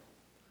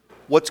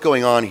what's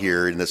going on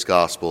here in this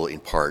gospel, in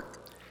part,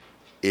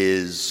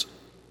 is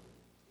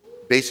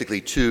basically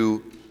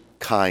two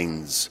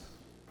kinds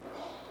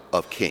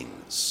of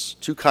kings,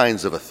 two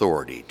kinds of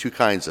authority, two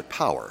kinds of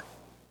power.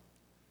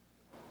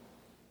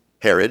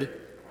 Herod,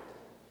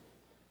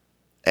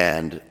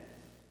 and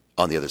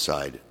on the other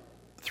side,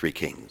 three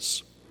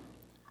kings.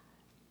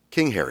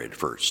 King Herod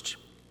first,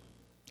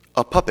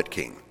 a puppet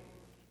king.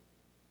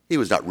 He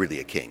was not really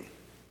a king.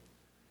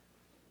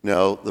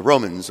 No, the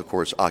Romans, of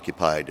course,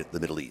 occupied the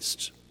Middle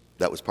East.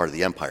 That was part of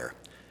the empire.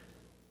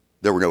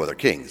 There were no other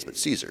kings but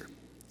Caesar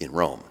in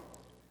Rome.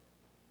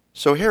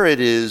 So Herod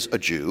is a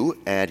Jew,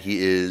 and he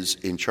is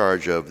in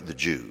charge of the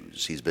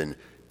Jews. He's been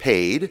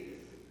paid,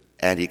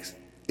 and he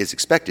is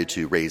expected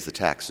to raise the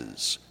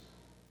taxes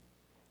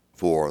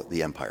for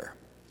the empire.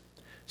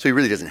 So he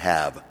really doesn't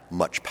have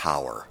much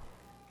power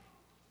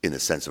in the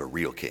sense of a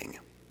real king.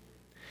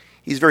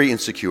 He's very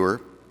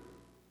insecure,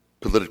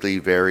 politically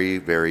very,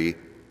 very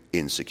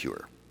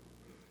insecure.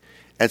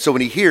 And so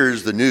when he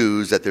hears the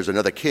news that there's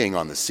another king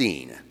on the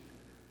scene,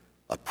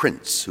 a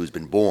prince who's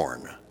been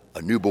born,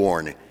 a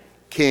newborn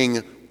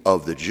king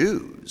of the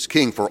Jews,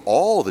 king for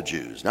all the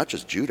Jews, not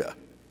just Judah,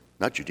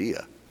 not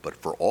Judea, but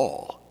for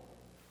all,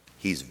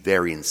 he's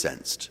very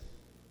incensed.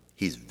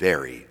 He's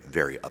very,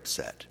 very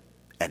upset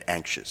and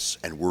anxious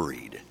and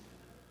worried.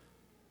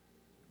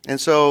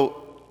 And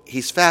so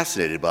he's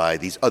fascinated by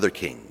these other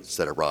kings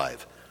that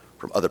arrive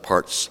from other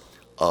parts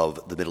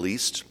of the Middle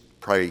East,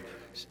 probably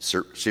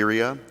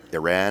Syria,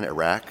 Iran,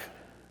 Iraq.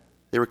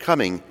 They were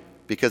coming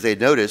because they had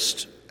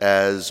noticed,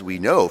 as we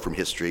know from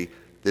history,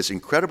 this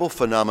incredible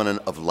phenomenon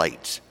of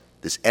light,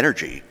 this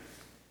energy,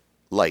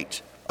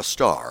 light, a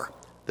star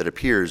that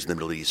appears in the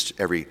Middle East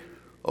every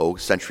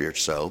century or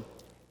so,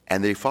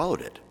 and they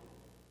followed it.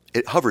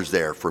 It hovers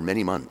there for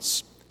many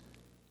months,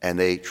 and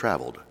they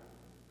traveled.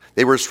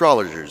 They were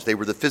astrologers. They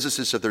were the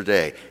physicists of their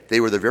day. They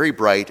were the very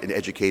bright and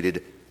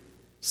educated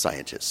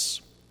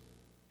scientists,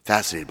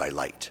 fascinated by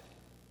light,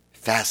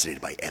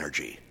 fascinated by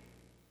energy.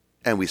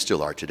 And we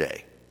still are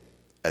today,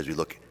 as we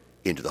look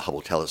into the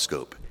Hubble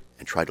telescope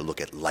and try to look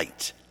at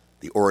light,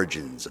 the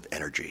origins of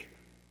energy.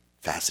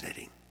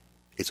 Fascinating.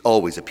 It's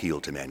always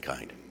appealed to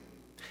mankind.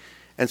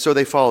 And so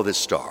they follow this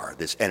star,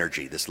 this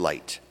energy, this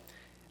light,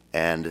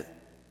 and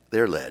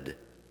they're led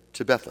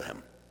to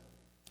Bethlehem.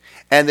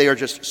 And they are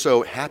just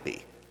so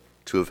happy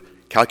to have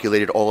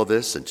calculated all of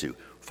this and to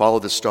follow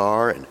the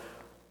star, and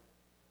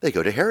they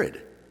go to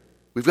Herod.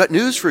 We've got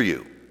news for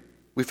you.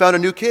 We found a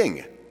new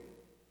king.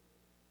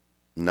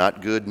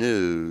 Not good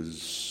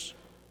news.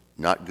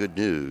 Not good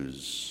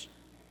news.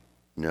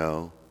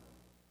 No.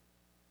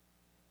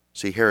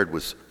 See, Herod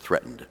was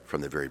threatened from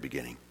the very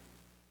beginning.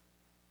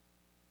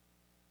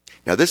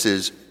 Now, this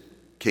is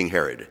King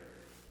Herod,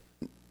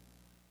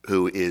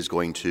 who is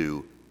going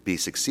to be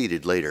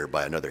succeeded later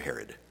by another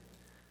Herod.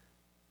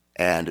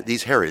 And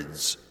these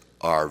Herods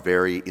are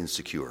very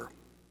insecure.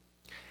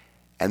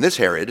 And this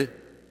Herod,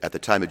 at the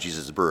time of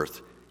Jesus'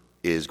 birth,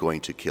 is going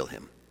to kill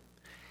him.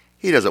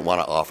 He doesn't want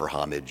to offer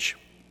homage.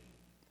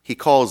 He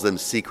calls them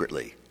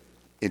secretly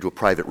into a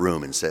private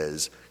room and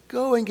says,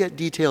 "Go and get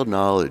detailed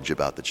knowledge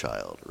about the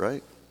child,"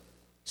 right?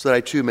 So that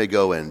I too may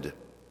go and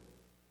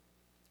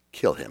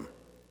kill him.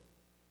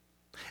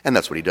 And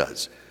that's what he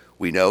does.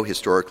 We know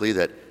historically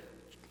that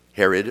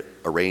Herod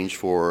arranged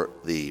for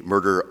the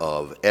murder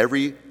of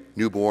every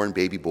newborn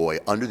baby boy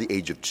under the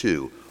age of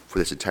 2 for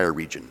this entire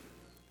region,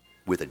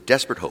 with a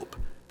desperate hope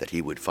that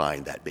he would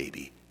find that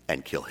baby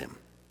and kill him.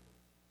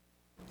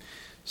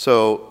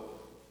 So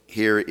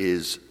here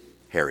is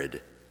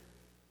Herod,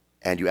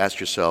 and you ask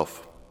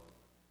yourself,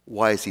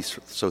 why is he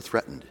so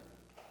threatened?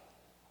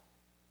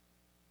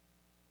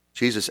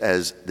 Jesus,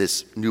 as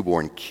this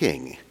newborn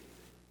king,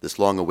 this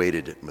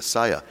long-awaited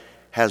Messiah,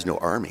 has no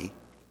army,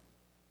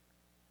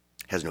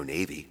 has no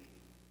navy,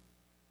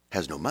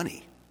 has no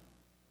money,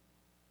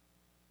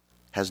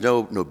 has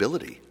no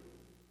nobility,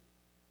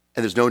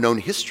 and there's no known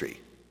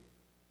history.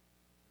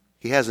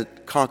 He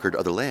hasn't conquered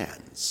other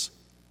lands.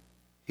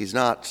 He's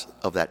not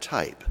of that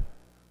type.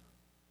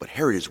 But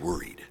Herod is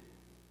worried.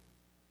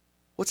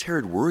 What's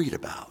Herod worried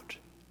about?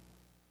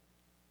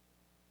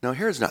 Now,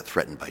 Herod's not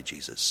threatened by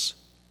Jesus.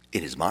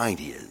 In his mind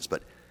he is,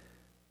 but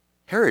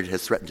Herod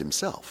has threatened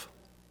himself.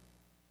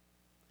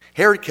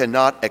 Herod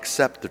cannot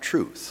accept the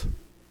truth.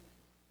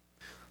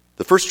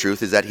 The first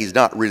truth is that he's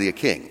not really a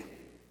king.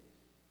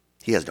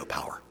 He has no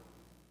power,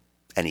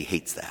 and he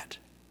hates that.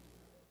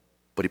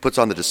 But he puts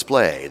on the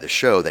display, the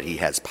show that he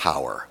has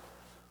power.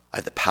 I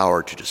have the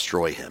power to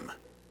destroy him.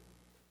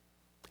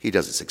 He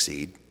doesn't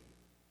succeed.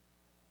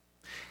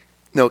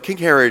 No, King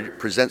Herod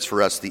presents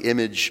for us the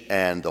image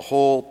and the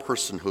whole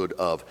personhood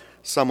of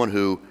someone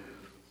who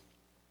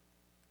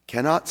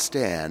cannot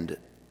stand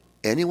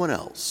anyone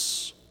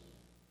else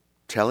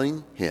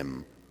telling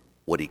him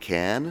what he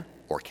can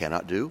or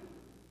cannot do,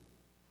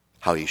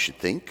 how he should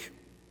think,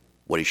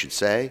 what he should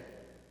say,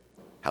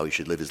 how he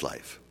should live his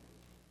life.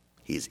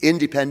 He is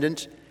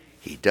independent.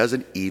 He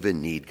doesn't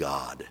even need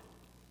God.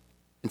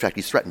 In fact,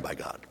 he's threatened by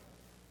God.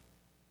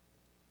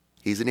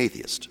 He's an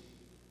atheist,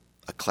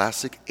 a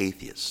classic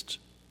atheist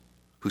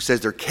who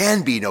says there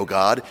can be no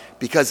God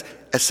because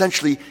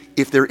essentially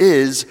if there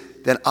is,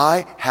 then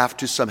I have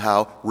to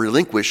somehow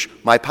relinquish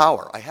my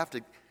power. I have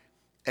to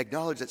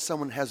acknowledge that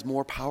someone has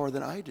more power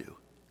than I do,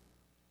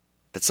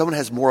 that someone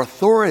has more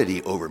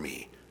authority over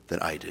me than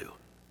I do,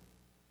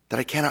 that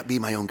I cannot be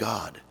my own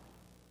God.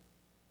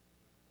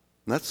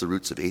 And that's the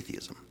roots of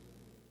atheism.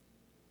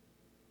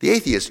 The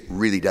atheist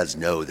really does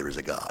know there is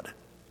a God.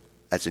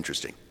 That's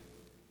interesting.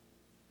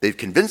 They've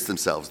convinced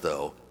themselves,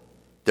 though,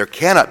 there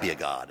cannot be a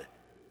God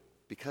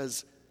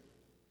because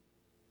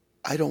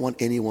I don't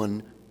want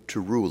anyone to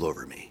rule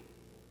over me.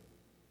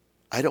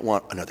 I don't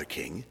want another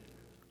king.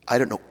 I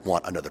don't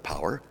want another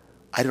power.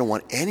 I don't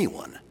want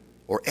anyone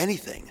or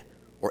anything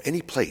or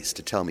any place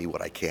to tell me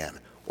what I can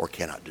or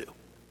cannot do.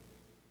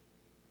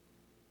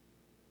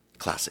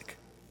 Classic.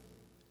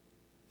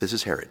 This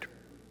is Herod.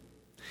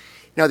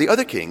 Now, the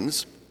other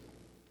kings,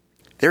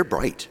 they're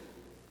bright.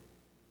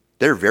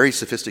 They're very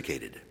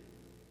sophisticated.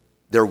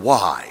 They're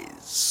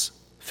wise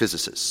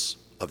physicists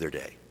of their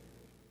day.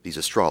 These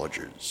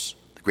astrologers,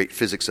 the great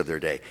physics of their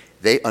day,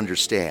 they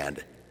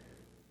understand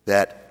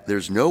that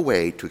there's no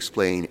way to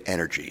explain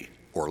energy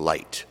or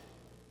light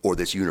or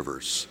this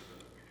universe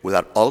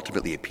without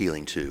ultimately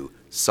appealing to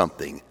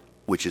something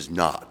which is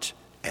not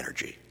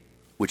energy,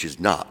 which is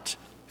not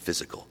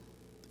physical.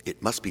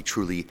 It must be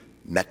truly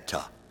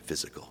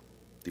metaphysical.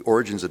 The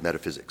origins of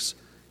metaphysics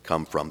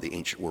come from the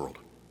ancient world.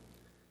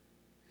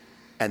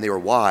 And they were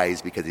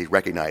wise because they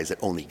recognized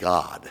that only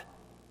God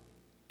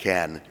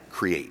can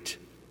create,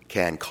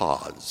 can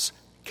cause,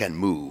 can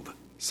move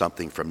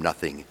something from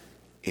nothing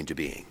into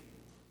being,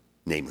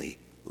 namely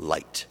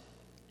light,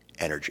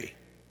 energy.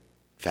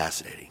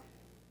 Fascinating.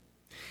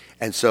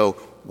 And so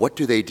what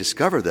do they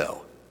discover,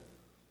 though?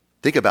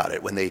 Think about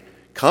it. When they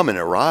come and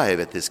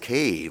arrive at this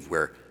cave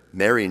where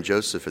Mary and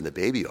Joseph and the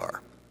baby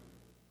are,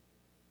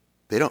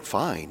 they don't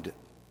find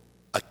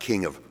a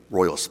king of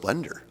royal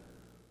splendor.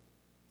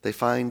 They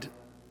find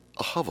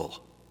a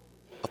hovel,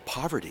 a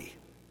poverty.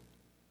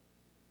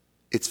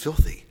 It's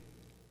filthy.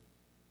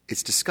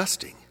 It's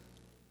disgusting.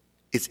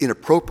 It's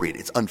inappropriate.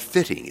 It's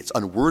unfitting. It's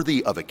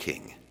unworthy of a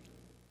king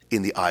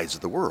in the eyes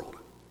of the world.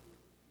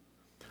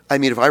 I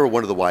mean, if I were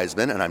one of the wise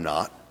men, and I'm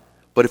not,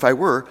 but if I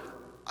were,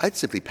 I'd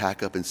simply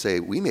pack up and say,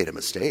 we made a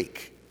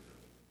mistake.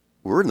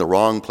 We're in the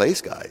wrong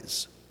place,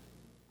 guys.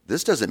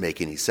 This doesn't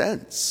make any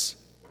sense.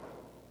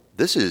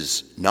 This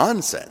is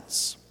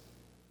nonsense.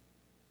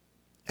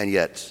 And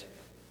yet,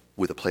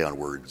 with a play on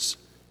words,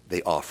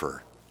 they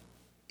offer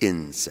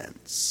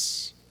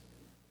incense.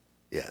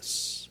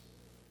 Yes,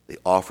 they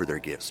offer their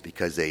gifts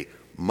because they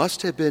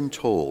must have been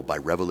told by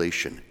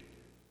revelation,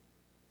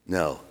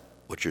 no,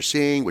 what you're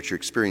seeing, what you're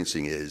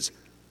experiencing is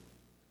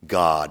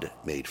God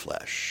made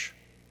flesh.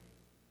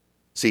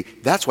 See,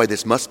 that's why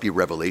this must be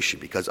revelation,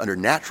 because under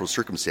natural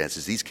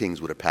circumstances, these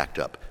kings would have packed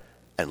up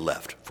and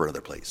left for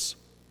another place.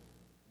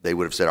 They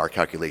would have said, our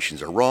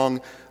calculations are wrong.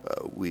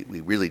 We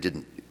really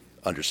didn't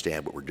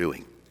understand what we're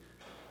doing.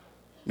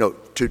 No,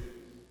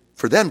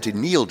 for them to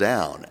kneel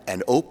down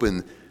and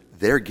open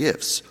their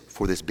gifts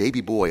for this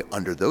baby boy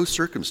under those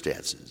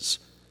circumstances,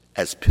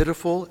 as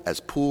pitiful,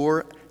 as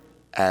poor,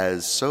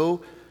 as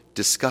so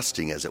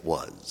disgusting as it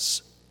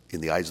was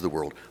in the eyes of the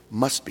world,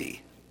 must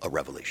be a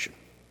revelation.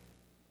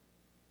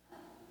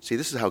 See,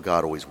 this is how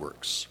God always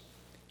works.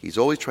 He's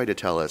always trying to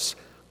tell us,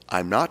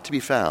 I'm not to be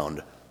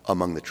found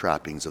among the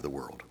trappings of the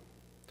world.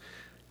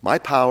 My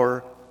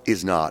power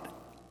is not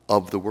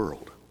of the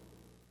world.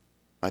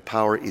 My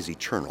power is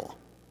eternal.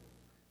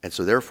 And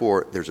so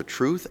therefore, there's a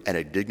truth and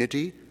a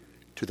dignity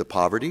to the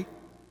poverty,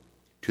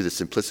 to the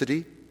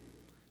simplicity,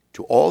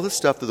 to all the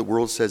stuff that the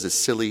world says is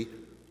silly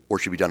or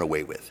should be done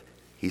away with.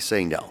 He's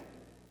saying no.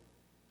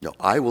 No,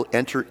 I will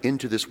enter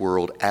into this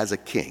world as a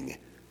king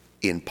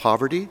in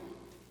poverty,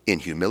 in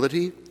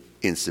humility,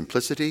 in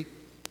simplicity.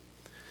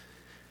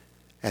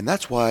 And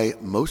that's why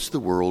most of the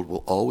world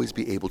will always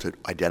be able to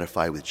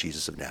identify with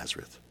Jesus of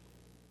Nazareth,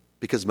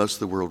 because most of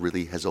the world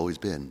really has always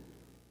been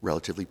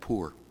relatively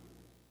poor.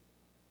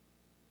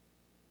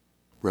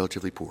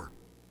 Relatively poor.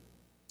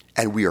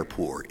 And we are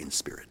poor in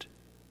spirit.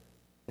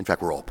 In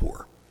fact, we're all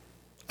poor.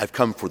 I've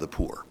come for the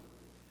poor.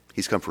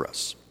 He's come for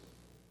us.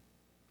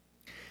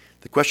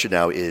 The question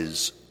now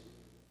is,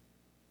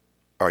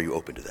 are you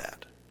open to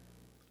that?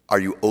 Are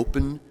you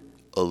open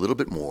a little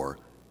bit more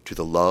to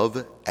the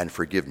love and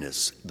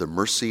forgiveness, the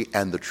mercy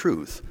and the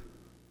truth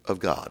of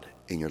God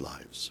in your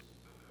lives?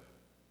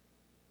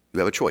 You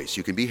have a choice.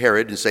 You can be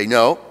Herod and say,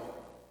 no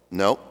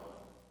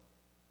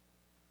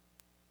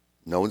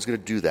one's going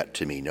to do that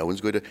to me. No one's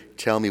going to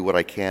tell me what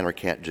I can or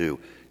can't do.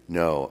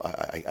 No,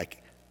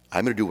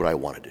 I'm going to do what I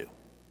want to do.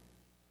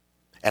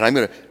 And I'm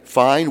going to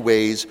find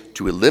ways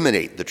to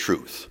eliminate the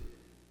truth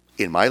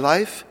in my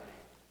life,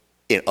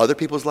 in other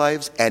people's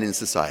lives, and in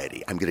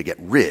society. I'm going to get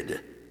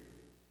rid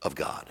of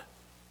God.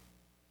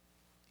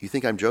 You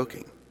think I'm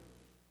joking?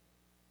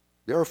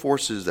 There are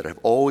forces that have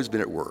always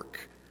been at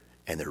work,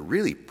 and they're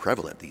really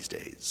prevalent these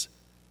days,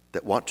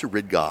 that want to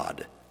rid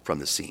God from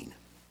the scene,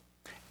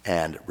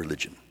 and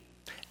religion,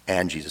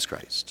 and Jesus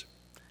Christ.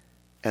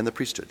 and the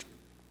priesthood,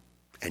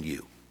 and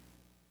you.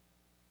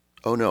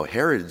 Oh no,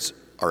 Herods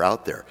are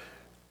out there.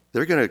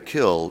 They're going to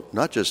kill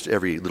not just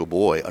every little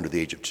boy under the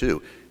age of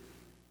 2.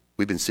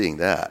 We've been seeing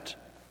that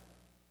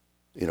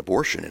in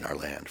abortion in our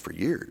land for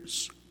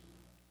years.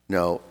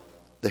 No,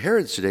 the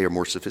Herods today are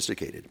more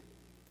sophisticated.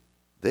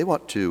 They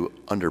want to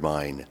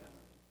undermine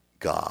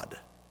God.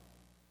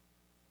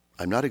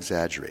 I'm not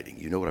exaggerating.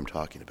 You know what I'm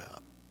talking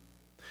about.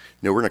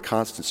 No, we're in a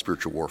constant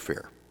spiritual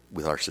warfare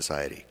with our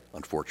society,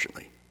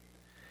 unfortunately.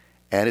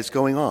 And it's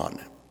going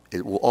on.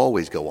 It will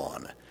always go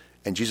on.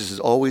 And Jesus has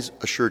always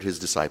assured his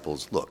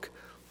disciples, look,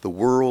 the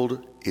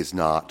world is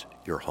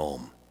not your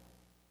home.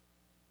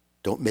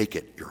 Don't make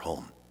it your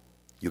home.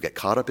 You'll get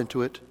caught up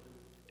into it,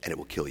 and it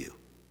will kill you.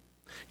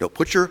 No,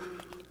 put your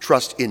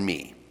trust in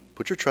me.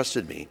 Put your trust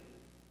in me.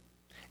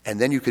 And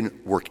then you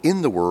can work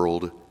in the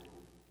world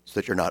so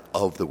that you're not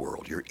of the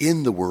world. You're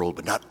in the world,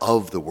 but not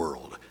of the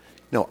world.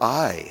 No,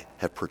 I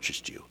have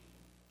purchased you.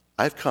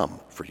 I've come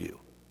for you.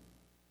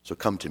 So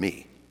come to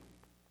me.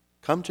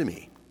 Come to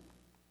me.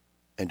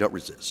 And don't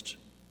resist.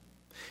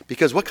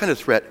 Because what kind of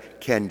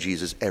threat can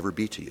Jesus ever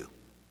be to you?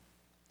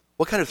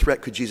 What kind of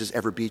threat could Jesus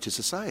ever be to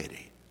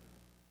society?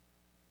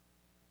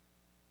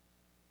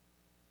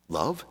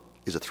 Love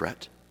is a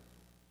threat.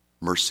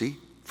 Mercy,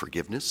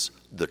 forgiveness,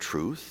 the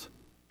truth,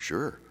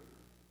 sure.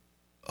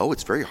 Oh,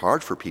 it's very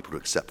hard for people to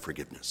accept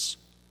forgiveness.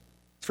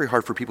 It's very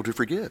hard for people to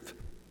forgive.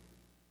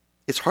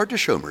 It's hard to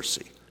show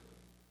mercy.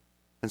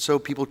 And so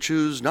people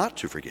choose not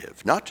to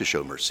forgive, not to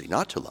show mercy,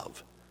 not to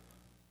love.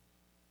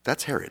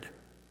 That's Herod.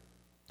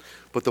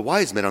 But the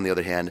wise men, on the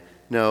other hand,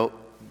 no,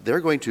 they're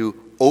going to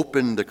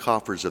open the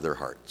coffers of their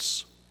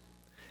hearts.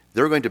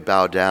 They're going to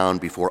bow down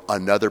before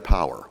another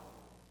power.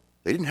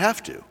 They didn't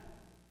have to,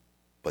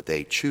 but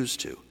they choose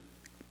to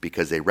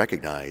because they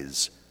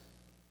recognize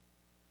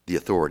the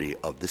authority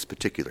of this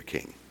particular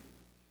king,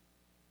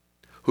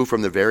 who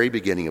from the very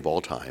beginning of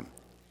all time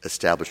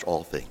established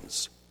all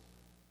things,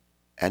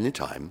 and in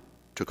time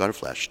took on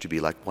flesh to be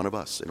like one of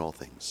us in all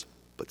things,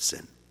 but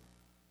sin.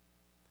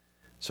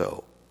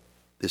 So,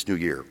 this new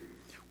year,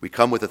 we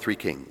come with the 3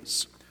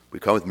 kings. We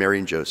come with Mary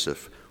and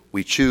Joseph.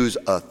 We choose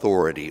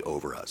authority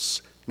over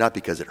us, not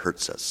because it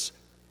hurts us,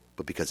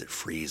 but because it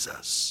frees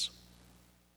us.